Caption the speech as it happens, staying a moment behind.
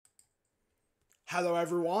Hello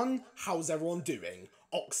everyone, how's everyone doing?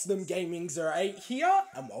 Oxnam Gaming 08 here,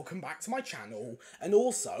 and welcome back to my channel, and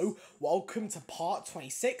also, welcome to part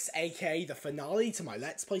 26, aka the finale to my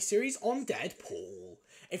Let's Play series on Deadpool.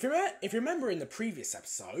 If you remember in the previous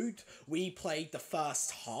episode, we played the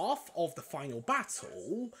first half of the final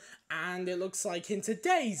battle, and it looks like in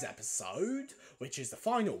today's episode, which is the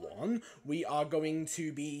final one, we are going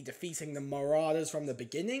to be defeating the Marauders from the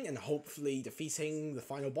beginning, and hopefully defeating the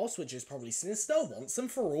final boss, which is probably Sinister, once and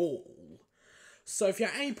for all. So if you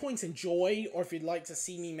at any point enjoy, or if you'd like to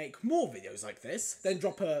see me make more videos like this, then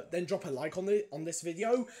drop a like on this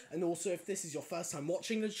video, and also if this is your first time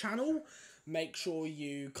watching the channel, make sure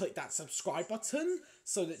you click that subscribe button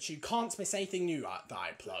so that you can't miss anything new that I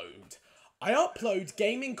upload. I upload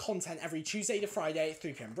gaming content every Tuesday to Friday at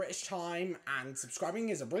 3 PM British time, and subscribing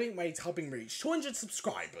is a brilliant way to helping reach 200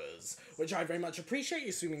 subscribers, which I very much appreciate,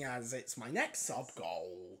 assuming as it's my next sub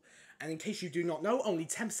goal. And in case you do not know, only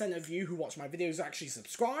 10% of you who watch my videos are actually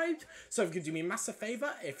subscribed, so if you could do me a massive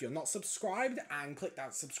favour, if you're not subscribed, and click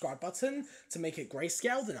that subscribe button to make it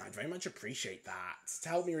grayscale, then I'd very much appreciate that, to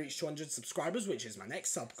help me reach 200 subscribers, which is my next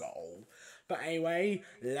sub goal. But anyway,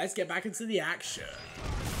 let's get back into the action.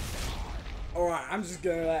 Alright, I'm just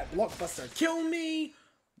gonna let Blockbuster kill me,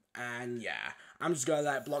 and yeah, I'm just gonna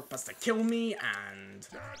let Blockbuster kill me, and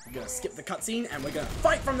we're gonna skip the cutscene, and we're gonna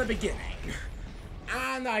fight from the beginning.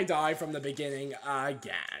 And I die from the beginning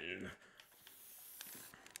again.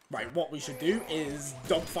 Right, what we should do is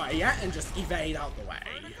don't fight yet and just evade out the way.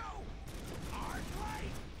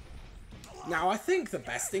 Now, I think the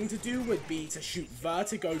best thing to do would be to shoot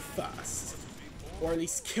Vertigo first. Or at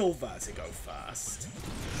least kill Vertigo first.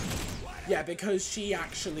 Yeah, because she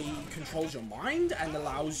actually controls your mind and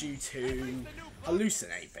allows you to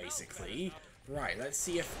hallucinate, basically. Right, let's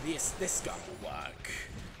see if this gun will work.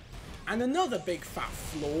 And another big fat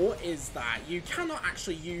flaw is that you cannot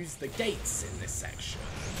actually use the gates in this section.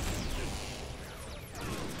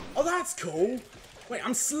 Oh, that's cool. Wait,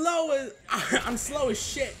 I'm slow as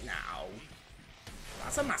shit now.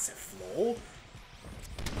 That's a massive flaw.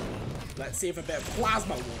 Let's see if a bit of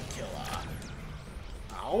plasma won't kill her.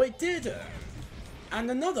 Oh, it didn't. And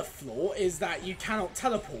another flaw is that you cannot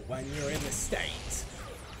teleport when you're in this state.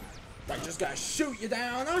 Like, just gotta shoot you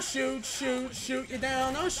down, I'll shoot you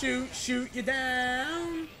down, I'll shoot you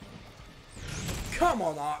down. Come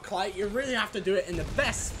on, Arclight, you really have to do it in the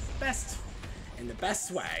best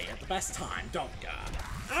way, at the best time, don't ya?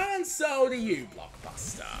 And so do you,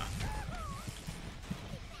 Blockbuster.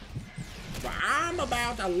 But I'm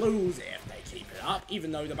about to lose it if they keep it up,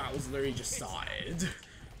 even though the battle's literally just started.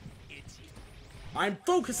 I'm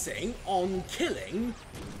focusing on killing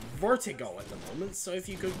Vertigo at the moment, so if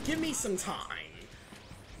you could give me some time.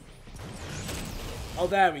 Oh,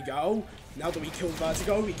 there we go. Now that we killed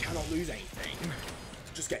Vertigo, we cannot lose anything.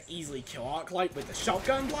 Just get easily kill Arclight with the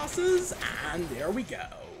shotgun blasters, and there we go.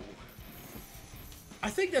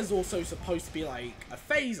 I think there's also supposed to be like a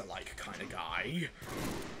phaser-like kind of guy.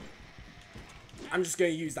 I'm just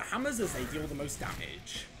going to use the hammers as they deal the most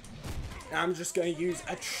damage. And I'm just going to use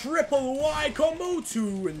a triple Y combo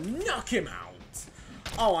to knock him out.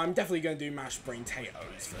 Oh, I'm definitely going to do mashed brain potatoes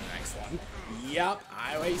for the next one. Yup,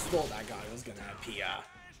 I always thought that guy was going to appear.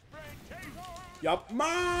 Yup,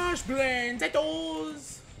 mashed brain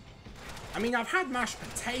potatoes. I mean, I've had mashed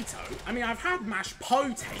potatoes. I've had mashed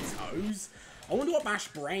potatoes. I wonder what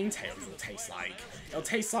mashed brain potatoes will taste like. It'll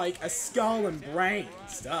taste like a skull and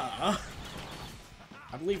brains, duh.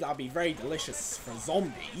 I believe that would be very delicious for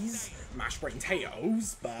zombies, mashed brain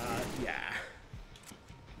potatoes, but yeah.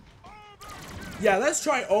 Yeah, let's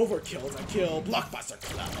try overkill to kill Blockbuster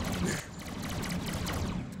Clone.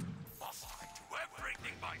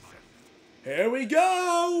 Here we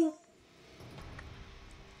go!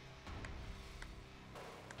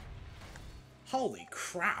 Holy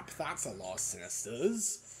crap, that's a lot of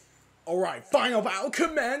Sinisters. Alright, final battle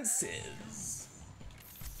commences!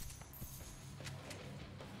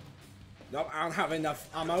 Nope, I don't have enough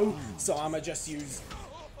ammo, so I'ma just use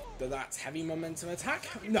that's heavy momentum attack.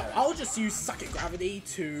 No, I'll just use Suck It Gravity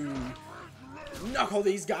to knock all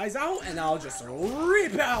these guys out, and I'll just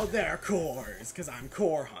rip out their cores, because I'm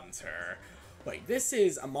Core Hunter. Wait, this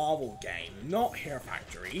is a Marvel game, not Hair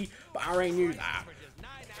Factory, but I already knew that.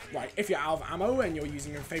 Right, if you're out of ammo and you're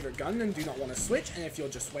using your favorite gun and do not want to switch, and if you're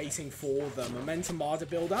just waiting for the momentum bar to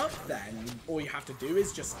build up, then all you have to do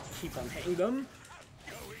is just keep on hitting them.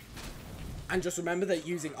 And just remember that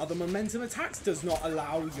using other momentum attacks does not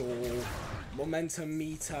allow your momentum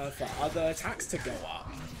meter for other attacks to go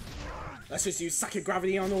up. Let's just use Suck It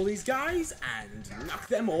Gravity on all these guys and knock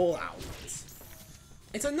them all out.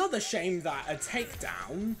 It's another shame that a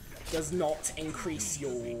takedown does not increase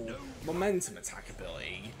your momentum attack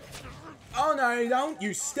ability. Oh no, you don't.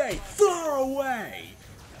 You stay far away.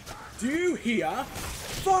 Do you hear?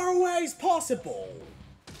 Far away is possible.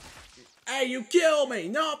 Hey, you kill me.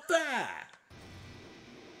 Not fair.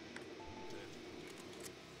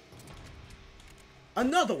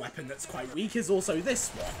 Another weapon that's quite weak is also this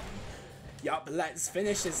one. Yup, let's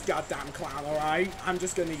finish this goddamn clown, alright? I'm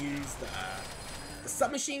just gonna use the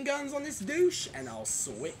submachine guns on this douche, and I'll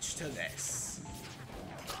switch to this.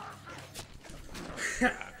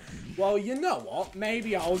 Well, you know what?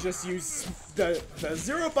 Maybe I'll just use the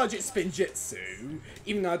zero budget Spinjitzu,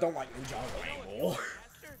 even though I don't like Ninjago anymore.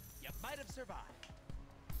 You might have survived.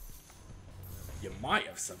 You might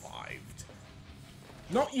have survived.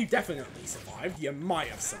 Not you definitely survived, you might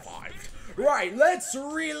have survived. Right, let's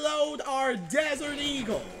reload our Desert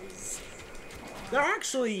Eagles. They're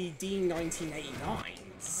actually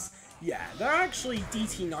D1989s. Yeah, they're actually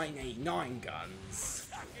DT989 guns.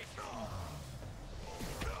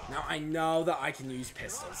 Now, I know that I can use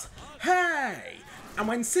pistols. Hey! And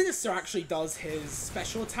when Sinister actually does his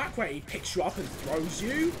special attack where he picks you up and throws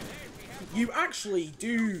you, you actually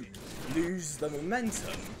do lose the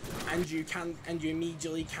momentum, and you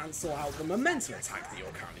immediately cancel out the momentum attack that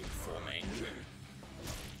you're currently performing.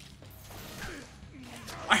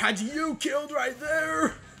 I had you killed right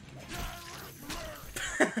there!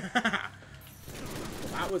 That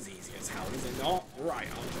was easy as hell, is it not? Right,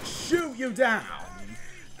 I'll just shoot you down,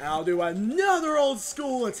 and I'll do another old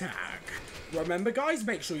school attack. Remember guys,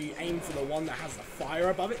 make sure you aim for the one that has the fire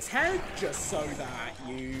above its head, just so that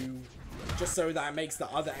it makes the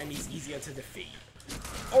other enemies easier to defeat.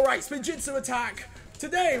 Alright, Spinjitzu attack!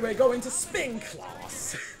 Today we're going to Spin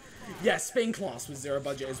class. Yes, Spin class with zero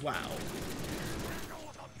budget as well.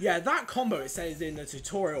 Yeah, that combo it says in the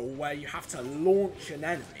tutorial where you have to launch an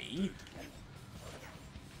enemy.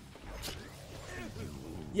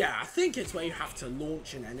 Yeah, I think it's where you have to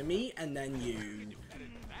launch an enemy and then you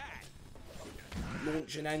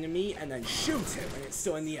launch an enemy and then shoot it when it's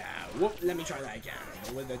still in the air. Whoop, let me try that again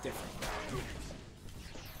with a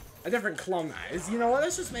different clone that is. You know what,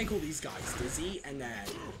 let's just make all these guys dizzy and then...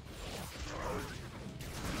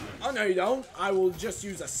 Oh no you don't, I will just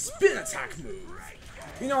use a spin attack move.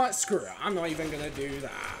 You know what, screw it, I'm not even gonna do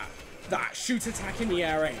that shoot attack in the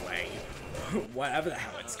air anyway. Whatever the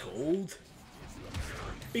hell it's called.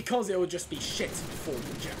 Because it will just be shit before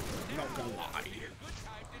the general, I'm not gonna lie.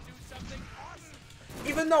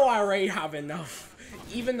 Even though I already have enough,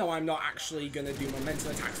 even though I'm not actually gonna do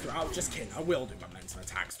momentum attacks throughout, just kidding, I will do momentum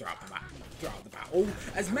attacks throughout the battle.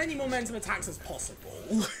 As many momentum attacks as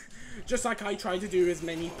possible. Just like I try to do as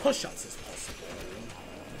many push-ups as possible.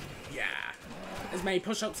 Yeah. As many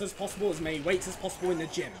push-ups as possible, as many weights as possible in the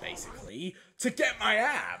gym, basically, to get my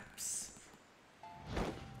abs.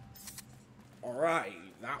 Alright,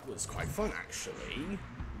 that was quite fun, actually.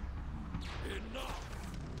 Enough!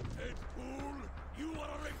 Deadpool, you are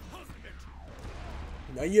a repugnant!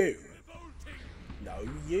 No, you. Revolting! No,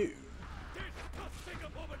 you. Disgusting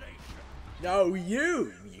abomination! No,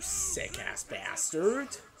 you sick-ass bastard.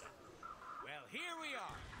 Well, here we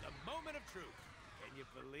are, the moment of truth. Can you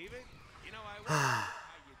believe it? You know, I wonder how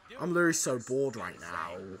you do. I'm literally so bored right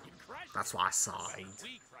now. You crushed That's it. why I sighed.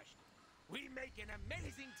 We crushed it. We make an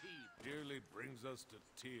amazing team. Nearly brings us to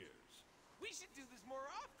tears. We should do this more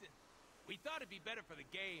often. We thought it'd be better for the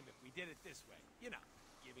game if we did it this way. You know,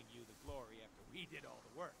 giving you the glory after we did all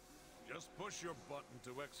the work. Just push your button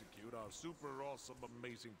to execute our super awesome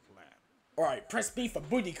amazing plan. Alright, press B for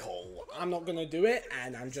booty call. I'm not gonna do it,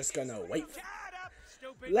 and I'm just gonna wait. Shut up,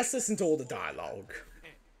 stupid! Let's listen to all the dialogue.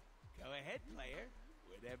 Go ahead, player.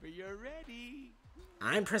 Whenever you're ready.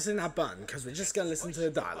 I'm pressing that button, because we're just gonna listen to the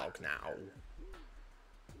dialogue now.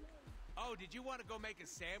 Oh, did you want to go make a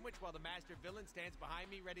sandwich while the master villain stands behind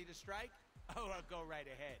me ready to strike? Oh, I'll go right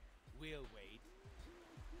ahead. We'll wait.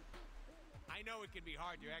 I know it can be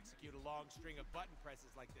hard to execute a long string of button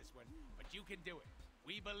presses like this one, but you can do it.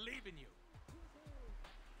 We believe in you.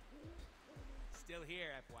 Still here,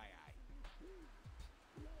 FYI.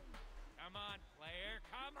 Come on, player.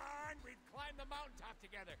 Come on! We've climbed the mountaintop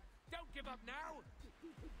together. Don't give up now!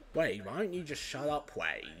 Wait, why don't you just shut up,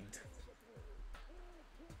 Wade?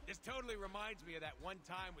 This totally reminds me of that one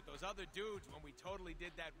time with those other dudes when we totally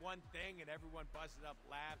did that one thing and everyone busted up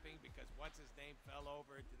laughing because what's-his-name fell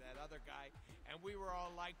over into that other guy and we were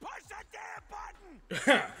all like, push that damn button!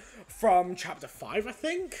 From chapter 5, I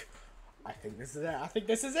think? I think this is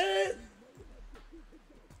it.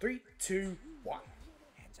 3, 2, 1.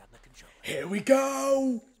 Hands on the controller. Here we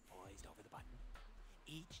go! Poised over the button.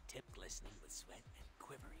 Each tip glistening with sweat and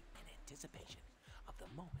quivering in anticipation of the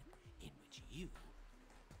a moment in which you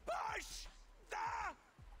push the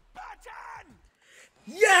button!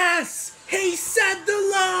 Yes! He said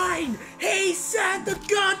the line! He said the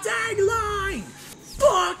goddamn line!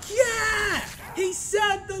 Fuck yeah! He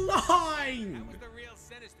said the line! That was the real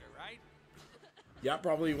Sinister, right? Yeah,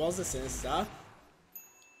 probably was a Sinister.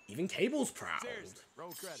 Even Cable's proud. Seriously,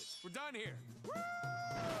 roll credits. We're done here.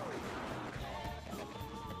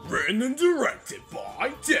 Written and directed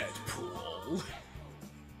by Deadpool.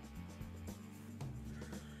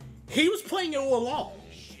 He was playing it all along.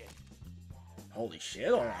 Holy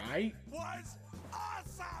shit, alright. Was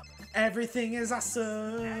awesome! Everything is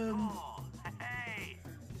awesome. Oh, hey,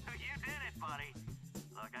 you did it, buddy.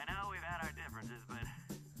 Look, I know we've had our differences, but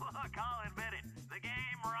look, I'll admit it. The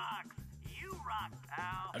game rocks. You rock,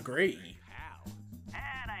 pal. Agree. How?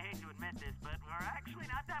 And I hate to admit this, but we're actually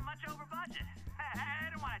not that much over budget. I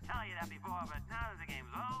didn't want to tell you that before, but now that the game's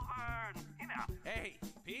over, and, you know. Hey,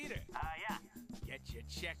 Peter. Yeah. Get your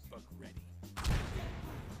checkbook ready.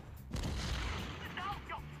 No,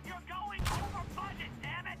 you're going over budget,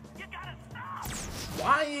 damn it. You gotta stop.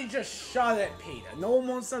 Why don't you just shut it, Peter? No one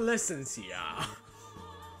wants to listen to ya.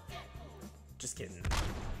 Just kidding.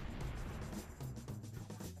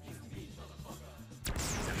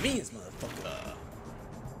 That means motherfucker.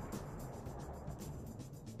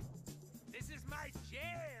 This is my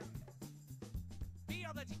jam. Be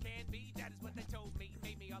all that you can be, that is what they told me.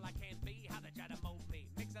 Made me all I can be, how they try to mold me.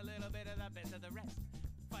 Mix a little bit of the best of the rest.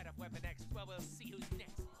 Fight off Weapon X, well, we'll see who's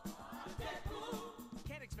next.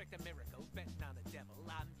 Can't expect a miracle, betting on the devil.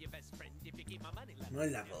 I'm your best friend if you keep my money level. My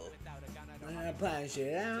level. Without a gun, I don't I plan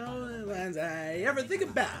shit out, plans I ever think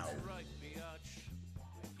about. right, biatch.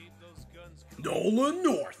 Keep those guns Nolan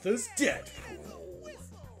North as Deadpool.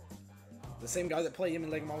 The same guy that played him in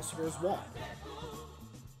Lego Monster Bros. 1.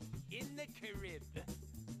 in the crib.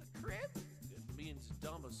 A crib? It means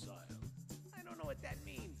domicile. I don't know what that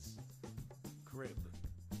means. Crib.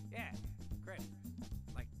 Yeah, crib.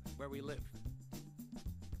 Like where we live.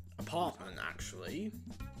 Apartment, actually.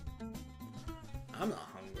 I'm not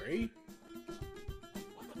hungry.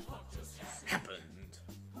 Happened.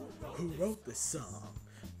 Who wrote this song?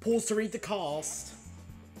 Pause to read the cast.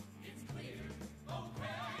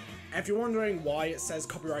 If you're wondering why it says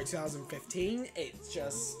copyright 2015, it's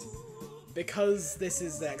just because this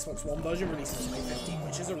is the Xbox One version released in 2015,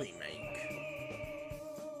 which is a remake.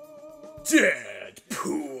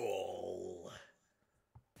 Deadpool!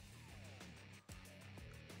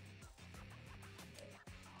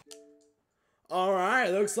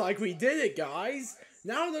 Alright, looks like we did it, guys.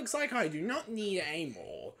 Now it looks like I do not need it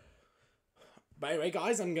anymore. But anyway,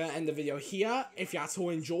 guys, I'm going to end the video here. If you at all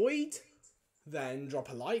enjoyed, then drop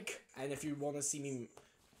a like. And if you want to see me...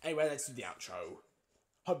 Anyway, let's do the outro.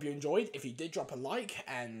 Hope you enjoyed. If you did, drop a like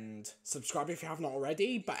and subscribe if you have not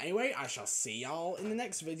already. But anyway, I shall see y'all in the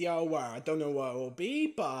next video where I don't know what it will be,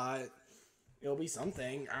 but it'll be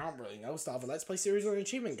something. I don't really know. Start of a Let's Play series or an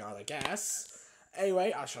achievement guide, I guess.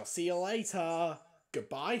 Anyway, I shall see you later.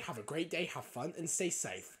 Goodbye, have a great day, have fun, and stay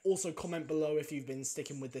safe. Also, comment below if you've been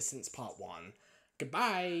sticking with this since part 1.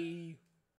 Goodbye!